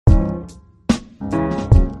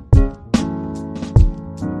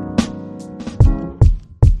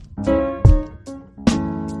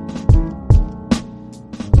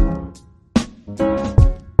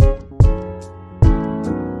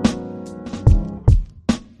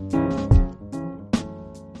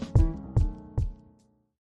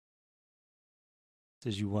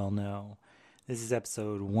as you well know. This is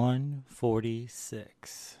episode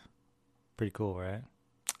 146. Pretty cool, right?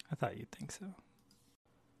 I thought you'd think so.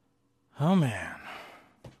 Oh man.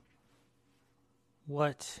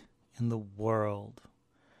 What in the world?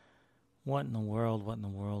 What in the world? What in the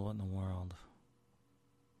world? What in the world?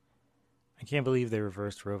 I can't believe they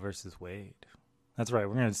reversed Roe versus Wade. That's right,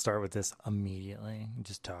 we're going to start with this immediately and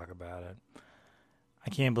just talk about it. I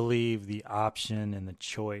can't believe the option and the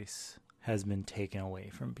choice has been taken away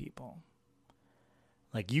from people.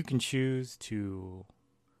 Like, you can choose to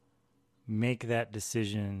make that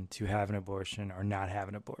decision to have an abortion or not have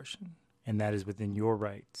an abortion, and that is within your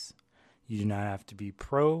rights. You do not have to be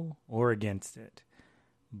pro or against it,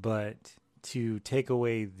 but to take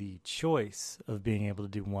away the choice of being able to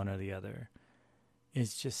do one or the other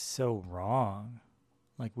is just so wrong.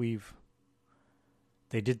 Like,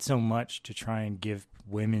 they did so much to try and give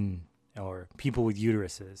women or people with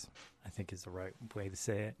uteruses, I think is the right way to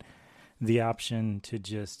say it, the option to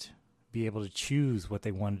just be able to choose what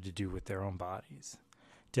they wanted to do with their own bodies,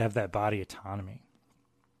 to have that body autonomy,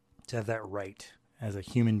 to have that right as a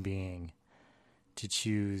human being to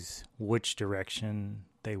choose which direction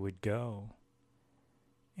they would go.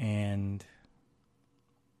 And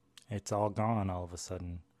it's all gone all of a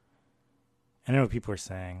sudden. I know what people are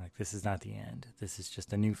saying, like, this is not the end. This is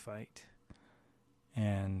just a new fight.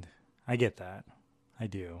 And I get that. I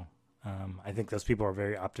do. I think those people are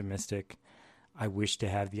very optimistic. I wish to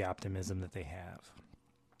have the optimism that they have.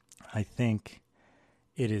 I think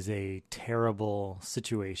it is a terrible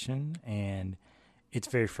situation, and it's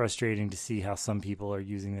very frustrating to see how some people are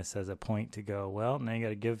using this as a point to go, well, now you got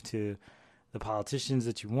to give to the politicians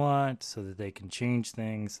that you want so that they can change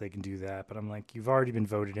things, so they can do that. But I'm like, you've already been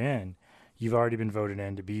voted in. You've already been voted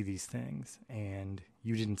in to be these things, and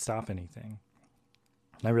you didn't stop anything.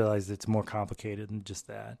 And I realize it's more complicated than just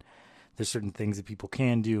that. There's certain things that people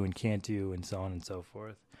can do and can't do, and so on and so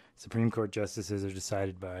forth. Supreme Court justices are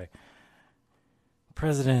decided by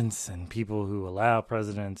presidents and people who allow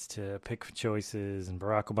presidents to pick choices. And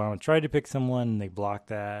Barack Obama tried to pick someone, and they blocked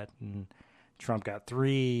that. And Trump got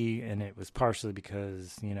 3, and it was partially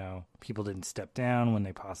because, people didn't step down when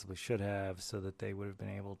they possibly should have, so that they would have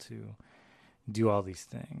been able to do all these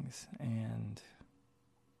things. And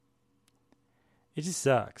it just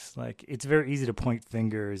sucks. Like, it's very easy to point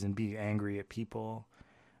fingers and be angry at people,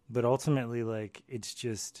 but ultimately, like,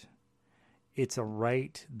 it's a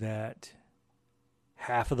right that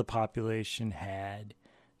half of the population had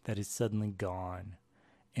that is suddenly gone.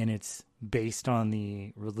 And it's based on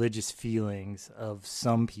the religious feelings of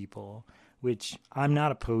some people, which I'm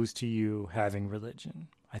not opposed to you having religion.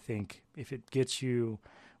 I think if it gets you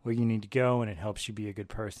where you need to go and it helps you be a good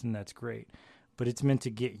person, that's great. But it's meant to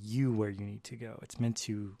get you where you need to go. It's meant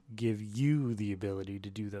to give you the ability to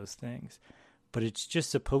do those things. But it's just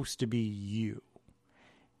supposed to be you.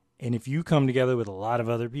 And if you come together with a lot of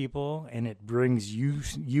other people and it brings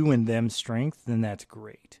you and them strength, then that's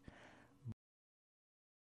great.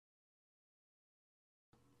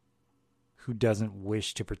 Who doesn't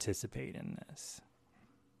wish to participate in this?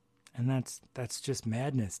 And that's just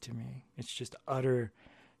madness to me. It's just utter,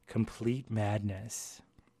 complete madness.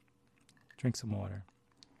 Drink some water.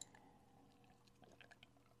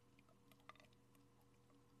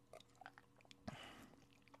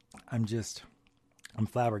 I'm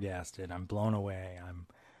flabbergasted. I'm blown away. I'm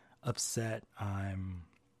upset. I'm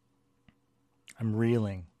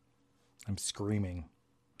reeling. I'm screaming.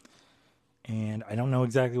 And I don't know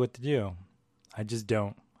exactly what to do. I just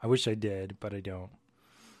don't. I wish I did, but I don't.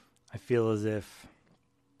 I feel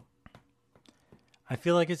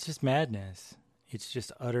like it's just madness. It's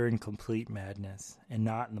just utter and complete madness, and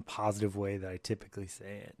not in the positive way that I typically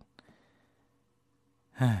say it.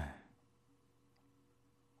 I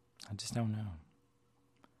just don't know.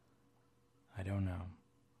 I don't know.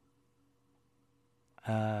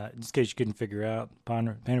 Just in case you couldn't figure out,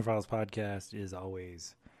 Painter Files podcast is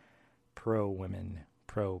always pro women,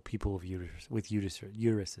 pro people with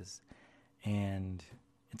uteruses, and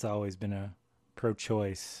it's always been a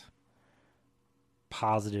pro-choice,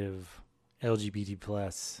 positive LGBT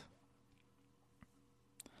plus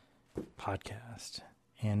podcast.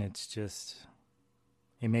 And it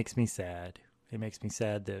makes me sad. It makes me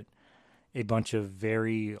sad that a bunch of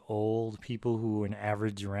very old people who an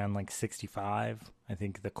average around like 65, I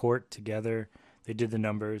think the court together, they did the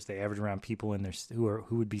numbers, they averaged around people in their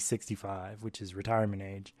who would be 65, which is retirement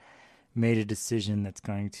age, made a decision that's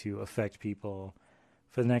going to affect people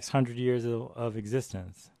for the next 100 years of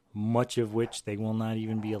existence, much of which they will not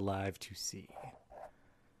even be alive to see.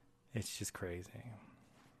 It's just crazy.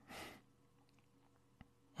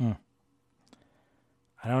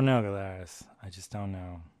 I don't know, Gladys. I just don't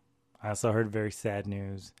know. I also heard very sad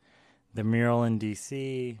news. The mural in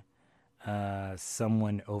D.C.,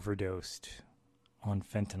 someone overdosed on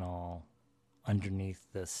fentanyl underneath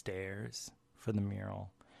the stairs for the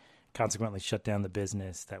mural. Consequently, shut down the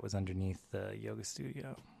business that was underneath the yoga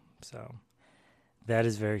studio. So that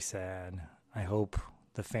is very sad. I hope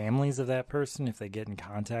the families of that person, if they get in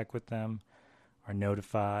contact with them, are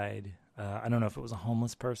notified. I don't know if it was a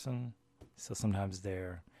homeless person, so sometimes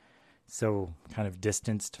they're so kind of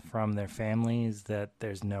distanced from their families that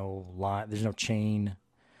there's no line, there's no chain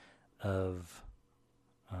of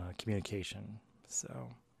communication. So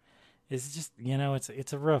it's just,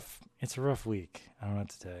 it's a rough week. I don't know what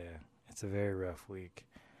to tell you. It's a very rough week.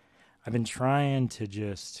 I've been trying to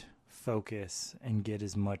just focus and get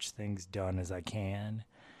as much things done as I can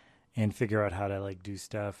and figure out how to like do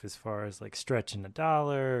stuff as far as like stretching the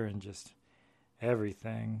dollar and just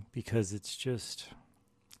everything, because it's just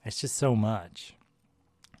so much.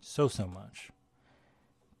 So much.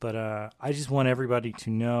 But I just want everybody to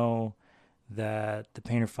know that the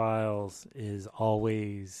Painter Files is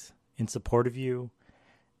always in support of you.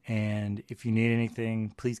 And if you need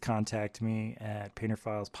anything, please contact me at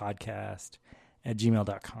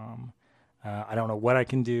painterfilespodcast@gmail.com. I don't know what I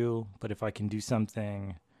can do, but if I can do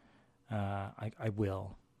something, I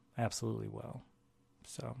will. Absolutely will.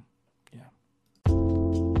 So, yeah.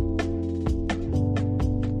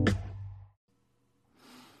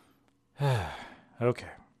 Okay.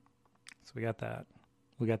 So we got that.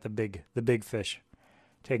 We got the big fish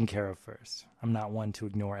taken care of first. I'm not one to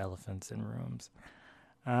ignore elephants in rooms.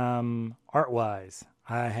 Art-wise,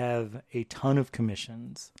 I have a ton of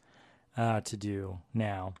commissions to do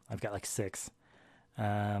now. I've got like 6.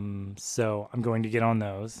 So I'm going to get on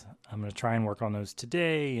those. I'm going to try and work on those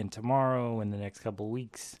today and tomorrow and the next couple of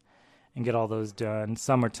weeks and get all those done.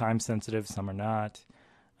 Some are time sensitive, some are not.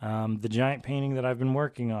 The giant painting that I've been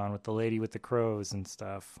working on with the lady with the crows and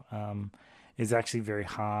stuff is actually very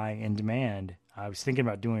high in demand. I was thinking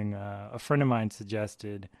about doing, a friend of mine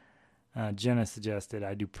suggested, Jenna suggested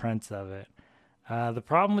I do prints of it. The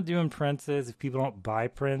problem with doing prints is if people don't buy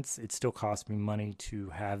prints, it still costs me money to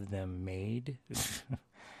have them made.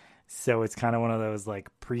 So it's kind of one of those like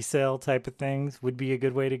pre-sale type of things would be a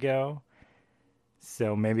good way to go.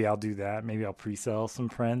 So maybe I'll do that. Maybe I'll pre-sell some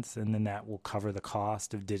prints and then that will cover the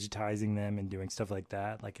cost of digitizing them and doing stuff like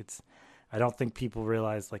that. I don't think people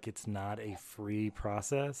realize like it's not a free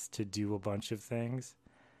process to do a bunch of things.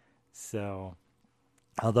 So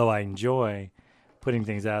although I enjoy putting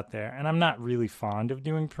things out there, and I'm not really fond of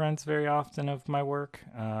doing prints very often of my work.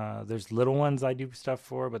 There's little ones I do stuff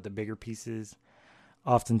for, but the bigger pieces,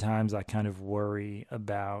 oftentimes I kind of worry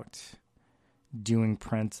about doing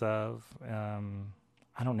prints of. I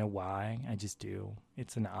don't know why. I just do.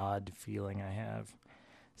 It's an odd feeling I have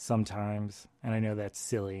sometimes, and I know that's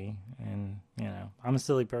silly, and I'm a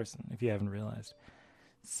silly person if you haven't realized.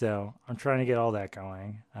 So I'm trying to get all that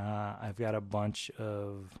going. I've got a bunch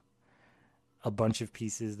of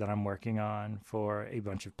pieces that I'm working on for a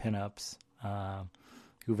bunch of pinups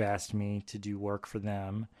who've asked me to do work for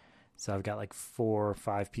them. So I've got like 4 or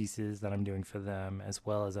 5 pieces that I'm doing for them, as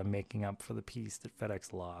well as I'm making up for the piece that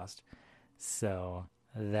FedEx lost. So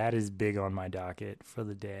that is big on my docket for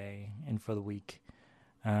the day and for the week.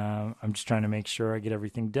 I'm just trying to make sure I get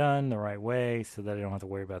everything done the right way so that I don't have to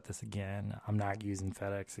worry about this again. I'm not using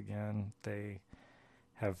FedEx again. They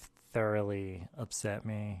have thoroughly upset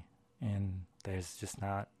me, and there's just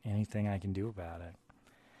not anything I can do about it.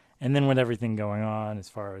 And then with everything going on as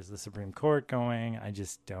far as the Supreme Court going, I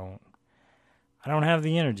don't have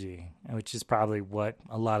the energy, which is probably what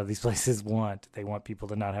a lot of these places want. They want people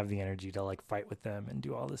to not have the energy to like fight with them and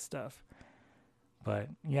do all this stuff. But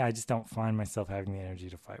yeah, I just don't find myself having the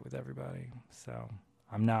energy to fight with everybody. So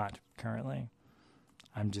I'm not currently.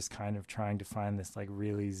 I'm just kind of trying to find this like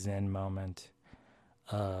really zen moment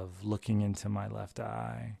of looking into my left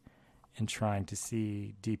eye and trying to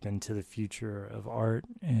see deep into the future of art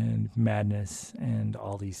and madness and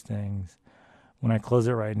all these things. When I close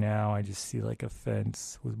it right now, I just see like a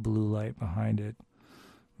fence with blue light behind it,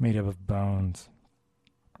 made up of bones.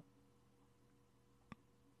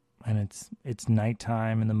 And it's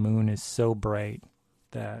nighttime and the moon is so bright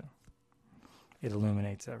that it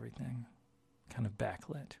illuminates everything. Kind of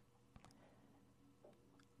backlit.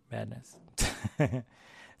 Madness.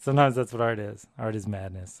 Sometimes that's what art is. Art is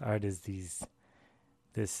madness. Art is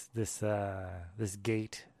this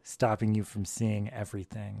gate stopping you from seeing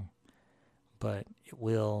everything. But it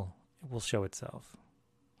will show itself.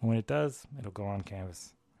 And when it does, it'll go on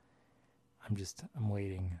canvas. I'm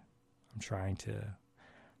waiting. I'm trying to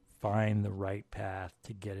find the right path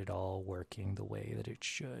to get it all working the way that it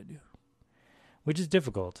should, which is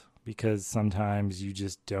difficult because sometimes you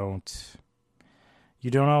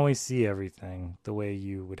don't always see everything the way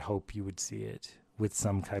you would hope you would see it with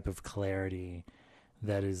some type of clarity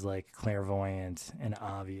that is like clairvoyant and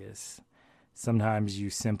obvious. Sometimes you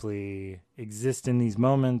simply exist in these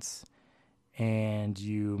moments and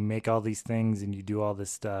you make all these things and you do all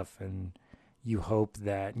this stuff and you hope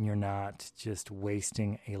that you're not just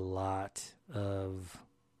wasting a lot of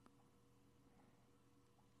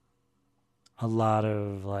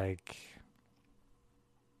like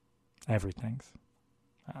everything's.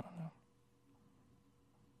 I don't know.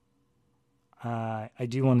 I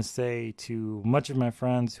do want to say to much of my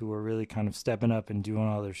friends who are really kind of stepping up and doing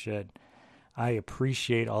all their shit, I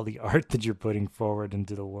appreciate all the art that you're putting forward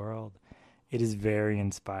into the world. It is very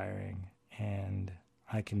inspiring. And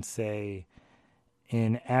I can say,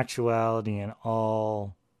 in actuality, in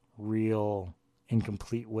all real,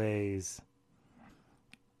 incomplete ways,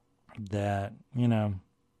 that,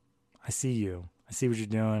 I see you. I see what you're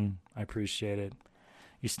doing. I appreciate it.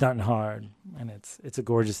 You're stunting hard, and it's a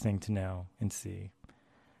gorgeous thing to know and see.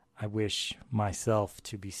 I wish myself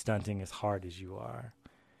to be stunting as hard as you are.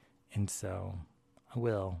 And so I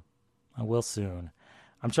will soon.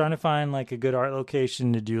 I'm trying to find like a good art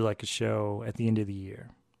location to do like a show at the end of the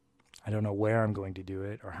year. I don't know where I'm going to do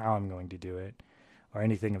it or how I'm going to do it or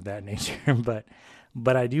anything of that nature,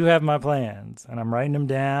 but I do have my plans and I'm writing them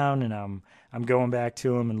down and I'm going back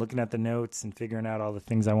to them and looking at the notes and figuring out all the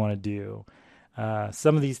things I want to do.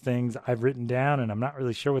 Some of these things I've written down and I'm not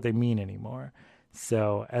really sure what they mean anymore.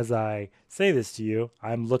 So as I say this to you,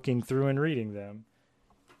 I'm looking through and reading them.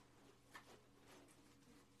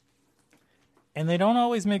 And they don't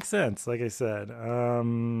always make sense, like I said. Let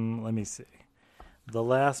me see. The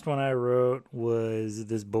last one I wrote was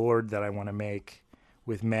this board that I want to make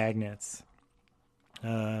with magnets,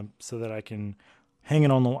 so that I can hang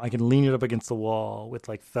it I can lean it up against the wall with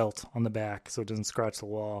like felt on the back so it doesn't scratch the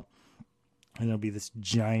wall. And it'll be this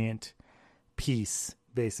giant piece,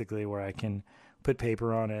 basically, where I can put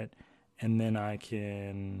paper on it, and then I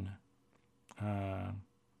can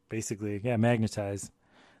magnetize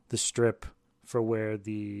the strip for where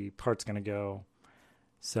the part's going to go.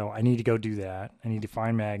 So I need to go do that. I need to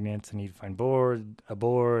find magnets. I need to find a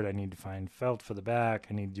board. I need to find felt for the back.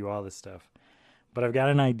 I need to do all this stuff. But I've got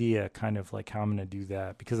an idea kind of like how I'm going to do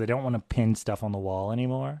that because I don't want to pin stuff on the wall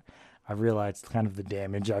anymore. I've realized kind of the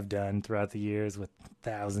damage I've done throughout the years with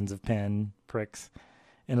thousands of pin pricks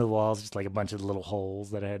into the walls, just like a bunch of little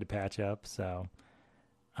holes that I had to patch up. So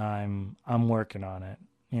I'm working on it,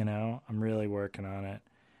 I'm really working on it.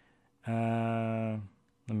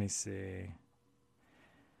 Let me see.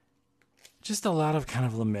 Just a lot of kind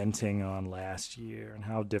of lamenting on last year and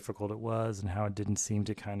how difficult it was and how it didn't seem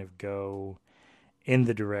to kind of go in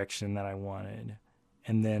the direction that I wanted.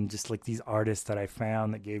 And then just like these artists that I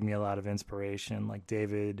found that gave me a lot of inspiration, like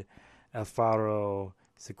David Alfaro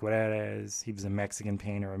Sequeires. He was a Mexican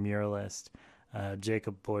painter, a muralist.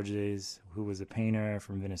 Jacob Borges, who was a painter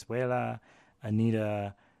from Venezuela.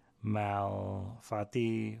 Anita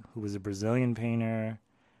Malfatti, who was a Brazilian painter.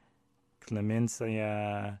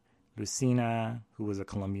 Clemencia Lucina, who was a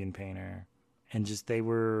Colombian painter. And just they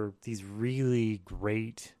were these really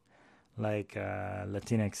great like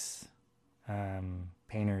Latinx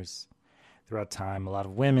painters throughout time. A lot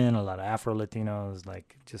of women, a lot of Afro-Latinos,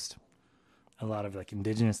 like just a lot of like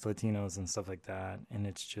indigenous Latinos and stuff like that. And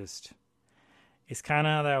it's kind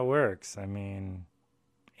of how that works. I mean,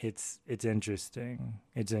 it's interesting.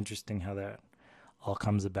 It's interesting how that all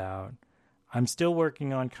comes about. I'm still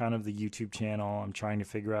working on kind of the YouTube channel. I'm trying to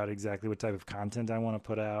figure out exactly what type of content I want to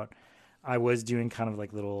put out. I was doing kind of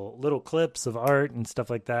like little clips of art and stuff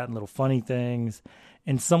like that and little funny things.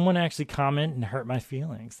 And someone actually commented and hurt my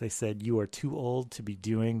feelings. They said, "You are too old to be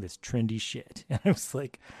doing this trendy shit." And I was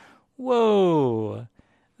like, whoa,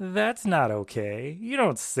 that's not okay. You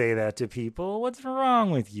don't say that to people. What's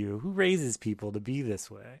wrong with you? Who raises people to be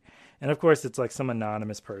this way? And of course, it's like some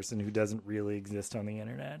anonymous person who doesn't really exist on the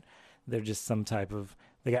internet. They're just some type of,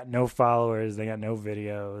 they got no followers, they got no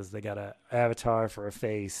videos, they got an avatar for a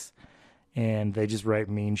face, and they just write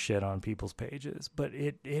mean shit on people's pages. But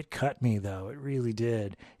it cut me, though. It really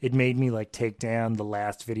did. It made me like take down the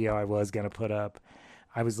last video I was going to put up.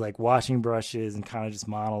 I was like washing brushes and kind of just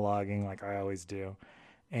monologuing like I always do.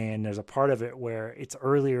 And there's a part of it where it's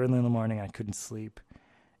early in the morning. I couldn't sleep.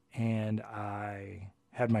 And I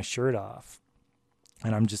had my shirt off.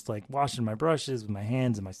 And I'm just like washing my brushes with my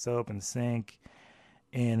hands and my soap in the sink.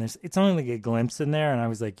 And it's only like a glimpse in there. And I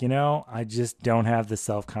was like, I just don't have the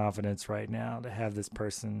self-confidence right now to have this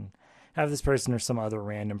person have this person or some other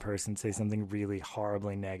random person say something really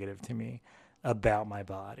horribly negative to me about my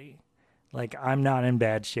body. Like, I'm not in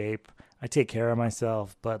bad shape. I take care of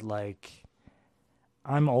myself, but like,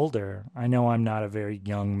 I'm older. I know I'm not a very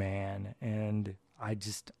young man, and I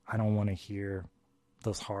don't want to hear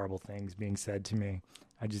those horrible things being said to me.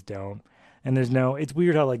 I just don't. And it's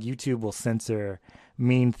weird how like YouTube will censor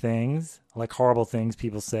mean things, like horrible things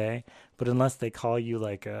people say, but unless they call you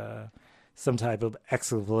like some type of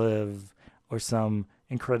expletive or some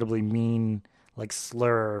incredibly mean like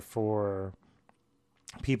slur for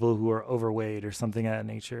people who are overweight or something of that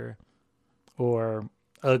nature, or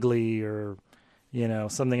ugly, or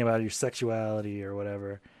something about your sexuality or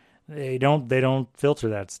whatever, they don't filter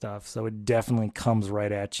that stuff, so it definitely comes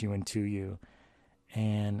right at you and to you.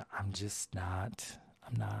 And I'm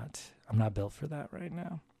not built for that right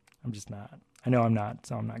now. I'm just not. I know I'm not,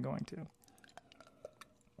 so I'm not going to.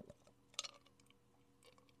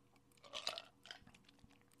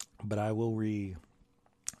 But I will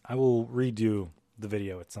redo the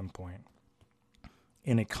video at some point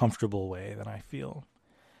in a comfortable way that I feel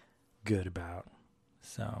good about.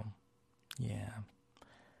 So, yeah.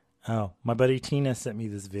 Oh, my buddy Tina sent me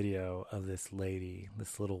this video of this lady,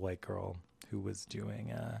 this little white girl who was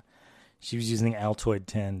doing she was using Altoid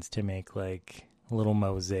tins to make like little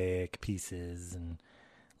mosaic pieces and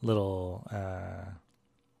little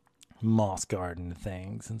moss garden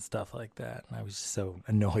things and stuff like that. And I was just so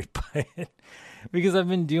annoyed by it because I've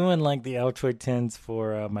been doing like the Altoid tins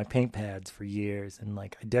for my paint pads for years, and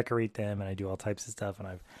like I decorate them and I do all types of stuff, and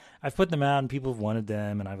I've put them out and people have wanted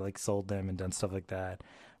them, and I've like sold them and done stuff like that.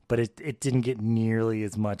 But it didn't get nearly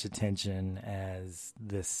as much attention as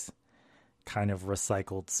this kind of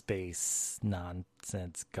recycled space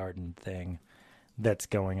nonsense garden thing that's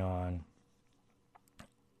going on.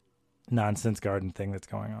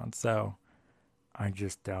 So I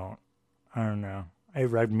don't know. It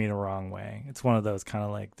rubbed me the wrong way. It's one of those kind of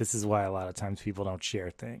like, this is why a lot of times people don't share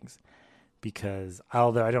things, because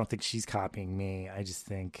although I don't think she's copying me, I just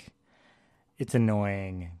think it's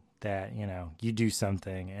annoying that, you do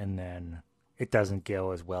something and then it doesn't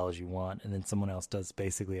go as well as you want, and then someone else does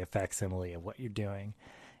basically a facsimile of what you're doing,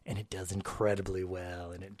 and it does incredibly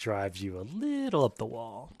well, and it drives you a little up the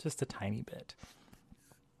wall, just a tiny bit.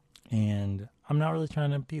 And I'm not really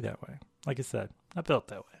trying to be that way. Like I said, not built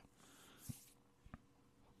that way.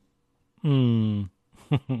 I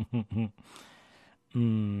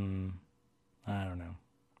don't know.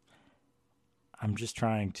 I'm just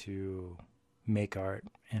trying to make art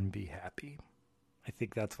and be happy. I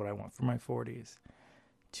think that's what I want for my 40s.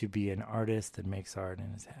 To be an artist that makes art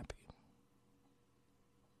and is happy.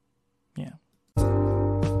 Yeah.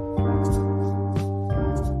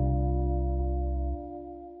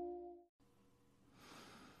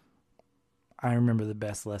 I remember the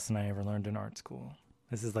best lesson I ever learned in art school.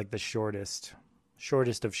 This is like the shortest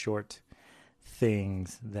of short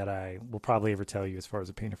things that I will probably ever tell you as far as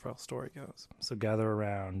a Painter Fell story goes. So gather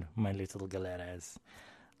around, my little galeras.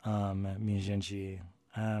 Mi gente,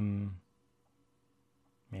 mi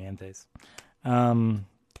gentes.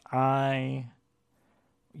 I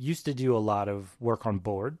used to do a lot of work on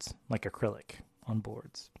boards, like acrylic on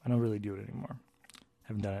boards. I don't really do it anymore.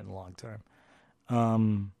 Haven't done it in a long time.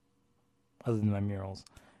 Other than my murals.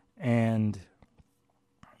 And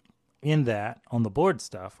in that, on the board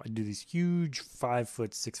stuff, I do these huge 5-foot,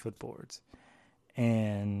 6-foot boards.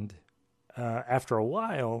 And after a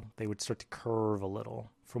while, they would start to curve a little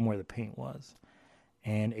from where the paint was.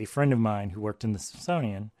 And a friend of mine who worked in the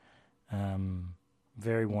Smithsonian,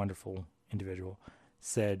 very wonderful individual,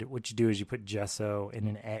 said what you do is you put gesso and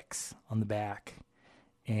an X on the back,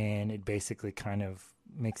 and it basically kind of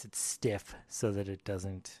makes it stiff so that it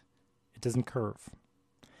doesn't curve.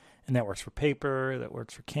 And that works for paper, that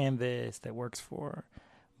works for canvas, that works for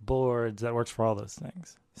boards, that works for all those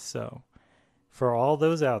things. So for all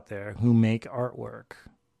those out there who make artwork,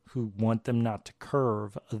 who want them not to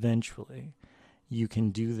curve eventually, you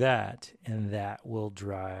can do that, and that will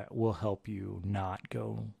help you not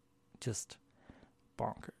go just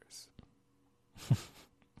bonkers.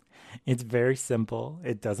 It's very simple.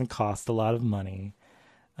 It doesn't cost a lot of money.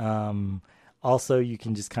 Also, you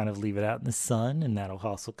can just kind of leave it out in the sun, and that'll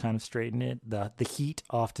also kind of straighten it. The heat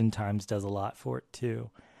oftentimes does a lot for it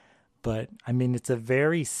too. But I mean, it's a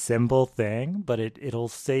very simple thing, but it'll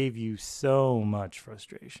save you so much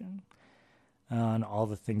frustration on all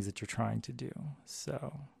the things that you're trying to do.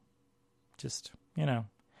 So just,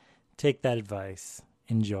 take that advice,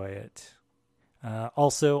 enjoy it.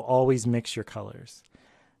 Also, always mix your colors.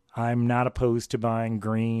 I'm not opposed to buying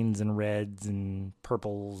greens and reds and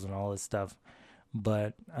purples and all this stuff,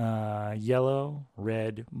 but yellow,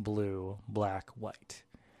 red, blue, black, white.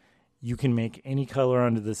 You can make any color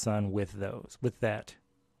under the sun with those, with that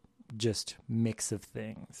just mix of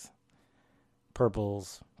things.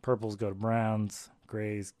 Purples go to browns,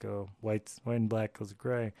 grays go white and black goes to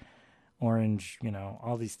gray, orange,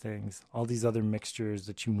 all these things, all these other mixtures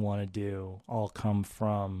that you want to do all come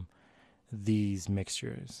from these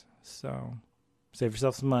mixtures. So save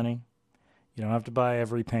yourself some money. You don't have to buy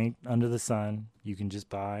every paint under the sun. You can just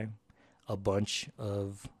buy a bunch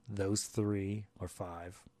of those 3 or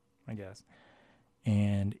 5, I guess,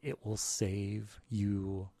 and it will save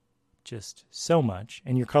you just so much,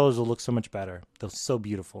 and your colors will look so much better. They're so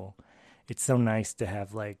beautiful. It's so nice to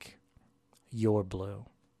have like your blue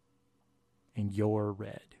and your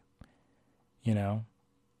red. You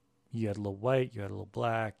had a little white, you had a little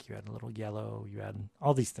black, you had a little yellow, you had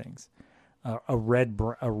all these things. A red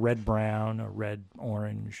brown, a red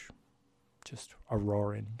orange, just a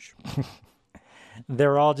orange.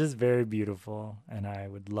 They're all just very beautiful, and I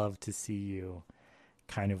would love to see you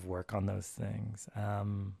kind of work on those things.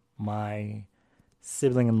 My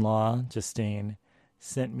sibling-in-law, Justine,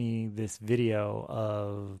 sent me this video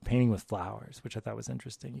of painting with flowers, which I thought was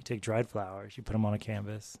interesting. You take dried flowers, you put them on a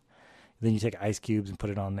canvas, then you take ice cubes and put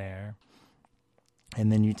it on there,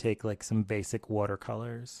 and then you take like some basic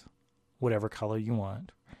watercolors, whatever color you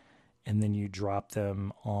want, and then you drop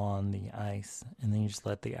them on the ice, and then you just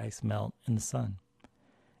let the ice melt in the sun.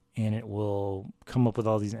 And it will come up with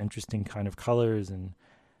all these interesting kind of colors and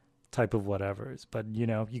type of whatevers. But,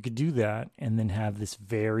 you could do that and then have this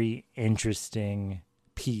very interesting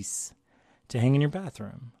piece to hang in your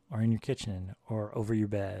bathroom or in your kitchen or over your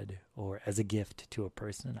bed or as a gift to a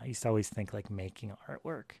person. I used to always think like making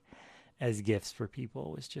artwork as gifts for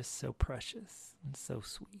people was just so precious and so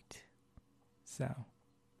sweet. So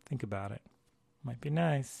think about it. Might be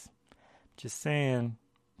nice. Just saying,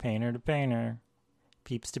 painter to painter,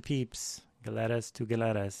 peeps to peeps, galeras to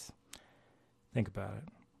galeras. Think about it.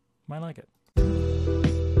 Might like it.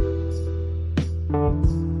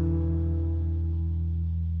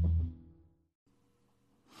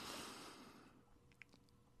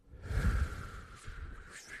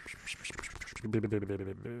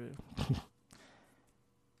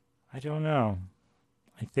 I don't know.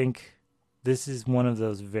 I think this is one of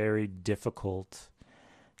those very difficult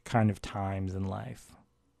kind of times in life.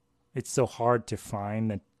 It's so hard to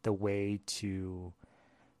find the way to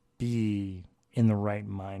be in the right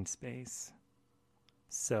mind space.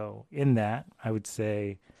 So in that, I would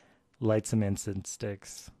say light some incense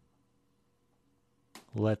sticks.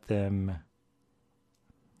 Let them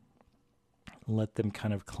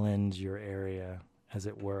kind of cleanse your area, as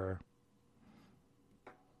it were.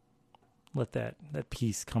 Let that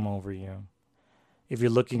peace come over you. If you're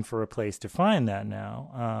looking for a place to find that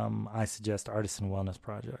now, I suggest Artisan Wellness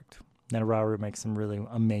Project. Netararu makes some really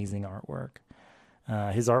amazing artwork.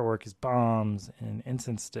 His artwork is bombs and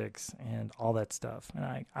incense sticks and all that stuff.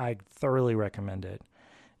 And I thoroughly recommend it,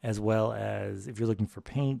 as well as if you're looking for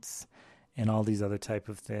paints and all these other type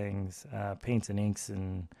of things, paints and inks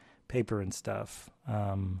and paper and stuff.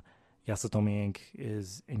 Yasatomi Ink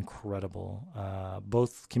is incredible.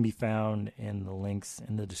 Both can be found in the links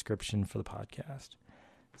in the description for the podcast.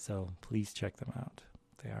 So please check them out.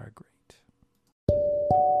 They are great.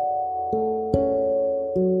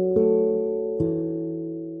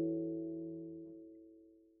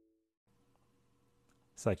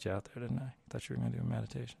 Psyched you out there, didn't I? Thought you were going to do a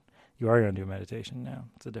meditation. You are going to do a meditation now.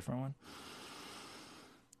 It's a different one.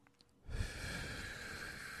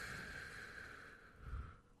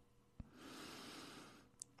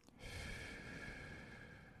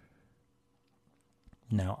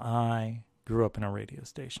 Now, I grew up in a radio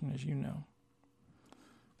station, as you know.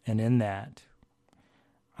 And in that,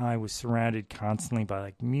 I was surrounded constantly by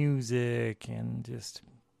like music and just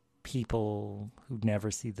people who'd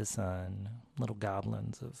never see the sun, little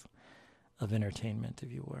goblins of entertainment,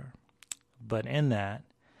 if you were. But in that,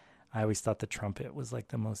 I always thought the trumpet was like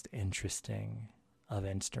the most interesting of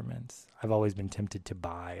instruments. I've always been tempted to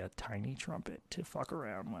buy a tiny trumpet to fuck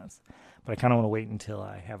around with. But I kind of want to wait until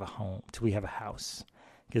I have a home, till we have a house.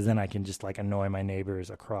 Because then I can just like annoy my neighbors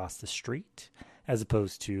across the street as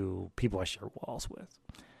opposed to people I share walls with.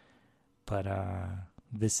 But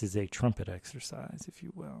this is a trumpet exercise, if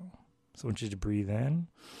you will. So I want you to breathe in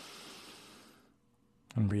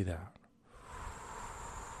and breathe out.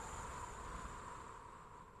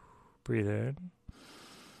 Breathe in.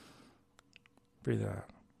 Breathe out.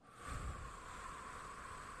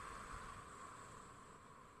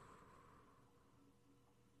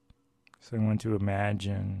 So I want to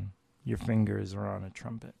imagine your fingers are on a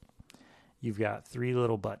trumpet. You've got 3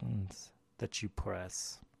 little buttons that you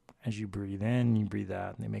press. As you breathe in, you breathe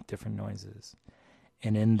out, and they make different noises.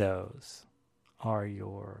 And in those are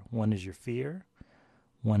one is your fear,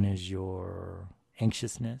 one is your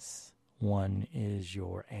anxiousness, one is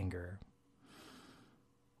your anger.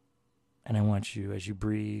 And I want you, as you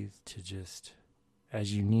breathe, to just,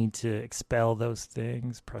 as you need to expel those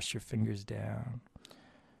things, press your fingers down.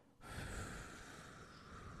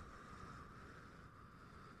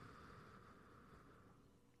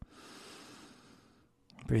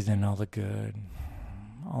 Breathe in all the good,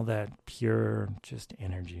 all that pure, just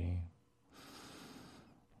energy.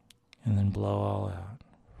 And then blow all out.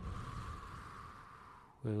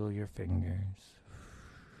 Wiggle your fingers.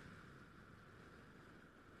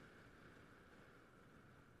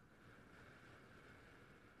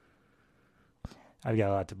 I've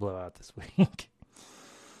got a lot to blow out this week.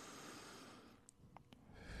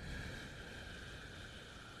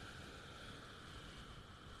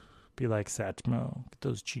 Be like Satchmo. Get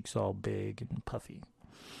those cheeks all big and puffy.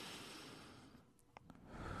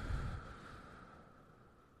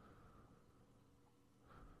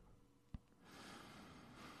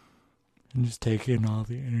 And just take in all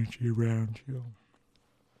the energy around you.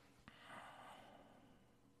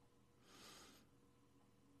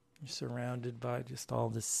 You're surrounded by just all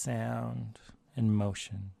this sound and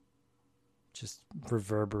motion, just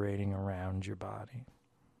reverberating around your body.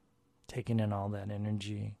 Taking in all that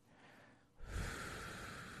energy.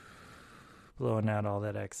 Blowing out all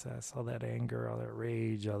that excess, all that anger, all that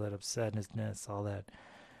rage, all that upsetness, all that,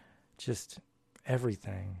 just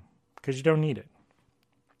everything. Because you don't need it.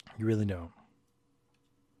 You really don't.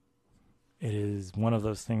 It is one of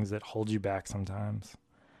those things that holds you back sometimes.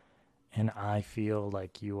 And I feel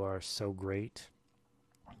like you are so great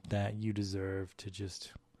that you deserve to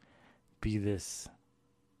just be this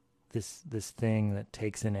thing that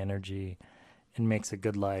takes in energy and makes a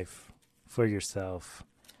good life for yourself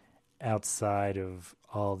outside of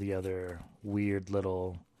all the other weird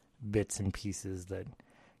little bits and pieces that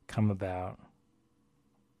come about.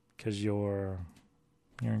 Because you're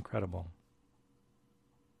incredible.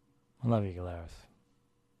 I love you, Galaris.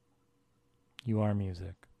 You are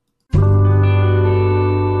music.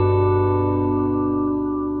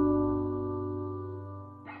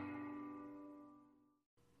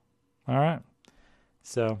 All right.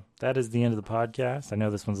 So that is the end of the podcast. I know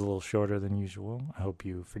this one's a little shorter than usual. I hope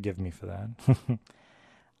you forgive me for that.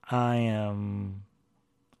 I'm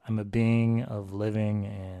a being of living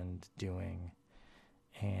and doing.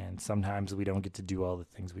 And sometimes we don't get to do all the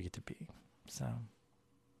things we get to be. So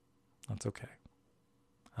that's okay.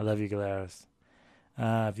 I love you, Galaris.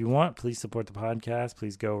 If you want, please support the podcast.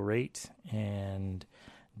 Please go rate and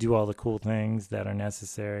do all the cool things that are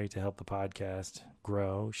necessary to help the podcast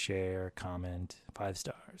grow, share, comment, 5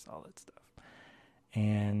 stars, all that stuff.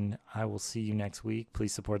 And I will see you next week.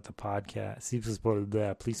 Please support the podcast.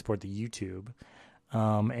 Please support the YouTube.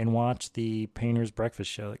 And watch the Painter's Breakfast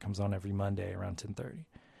Show that comes on every Monday around 10:30.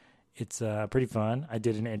 It's pretty fun. I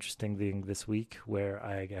did an interesting thing this week where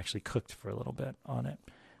I actually cooked for a little bit on it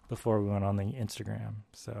before we went on the Instagram.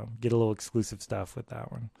 So get a little exclusive stuff with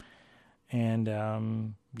that one. And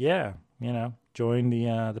join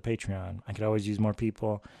the Patreon. I could always use more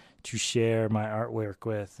people to share my artwork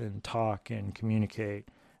with and talk and communicate.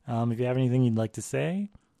 If you have anything you'd like to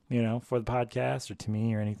say, for the podcast or to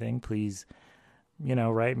me or anything, please,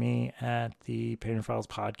 write me at the Painter Files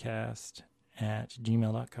Podcast at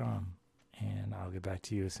gmail.com, and I'll get back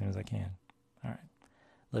to you as soon as I can. All right.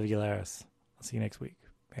 Love you, Galaris. I'll see you next week.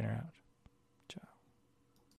 Painter out.